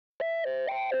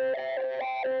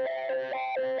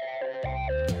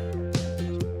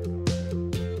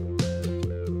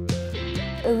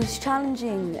It was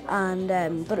challenging, and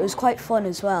but it was quite fun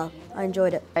as well. I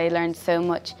enjoyed it. I learned so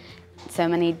much, so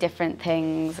many different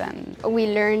things, and we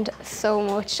learned so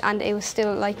much, and it was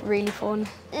still like really fun.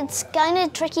 It's kind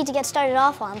of tricky to get started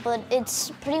off on, but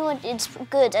it's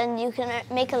good, and you can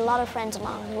make a lot of friends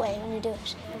along the way when you do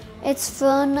it. It's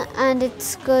fun and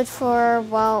it's good for,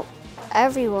 well,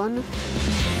 everyone.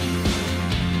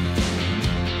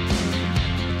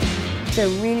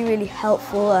 They're really, really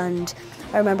helpful, and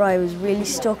I remember I was really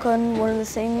stuck on one of the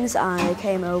things and they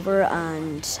came over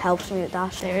and helped me with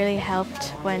that. They really helped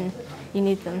when you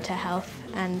need them to help,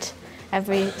 and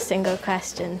every single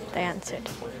question they answered.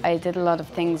 I did a lot of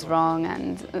things wrong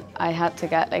and I had to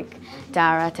get like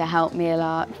Dara to help me a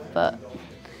lot, but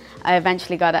I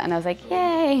eventually got it and I was like,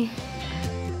 yay!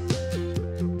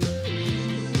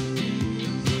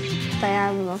 I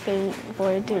am looking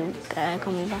forward to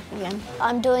coming back again.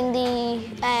 I'm doing the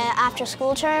after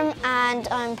school term, and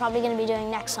I'm probably going to be doing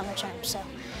next summer term, so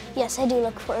yes, I do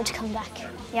look forward to coming back.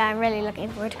 Yeah, I'm really looking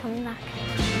forward to coming back.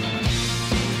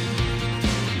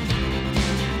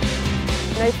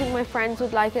 I think my friends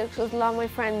would like it because a lot of my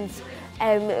friends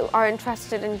are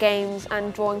interested in games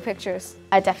and drawing pictures.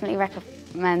 I definitely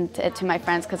recommend it to my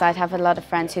friends because I'd have a lot of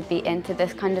friends who'd be into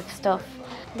this kind of stuff.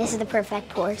 This is the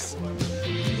perfect course.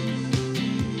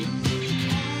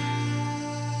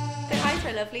 The guys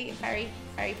were lovely, very,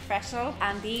 very professional,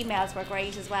 and the emails were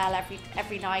great as well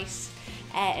every night,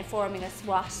 informing us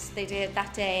what they did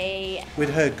that day. We'd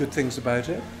heard good things about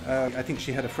it. I think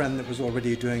she had a friend that was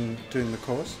already doing the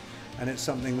course, and it's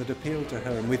something that appealed to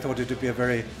her, and we thought it would be a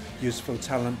very useful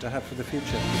talent to have for the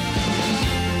future.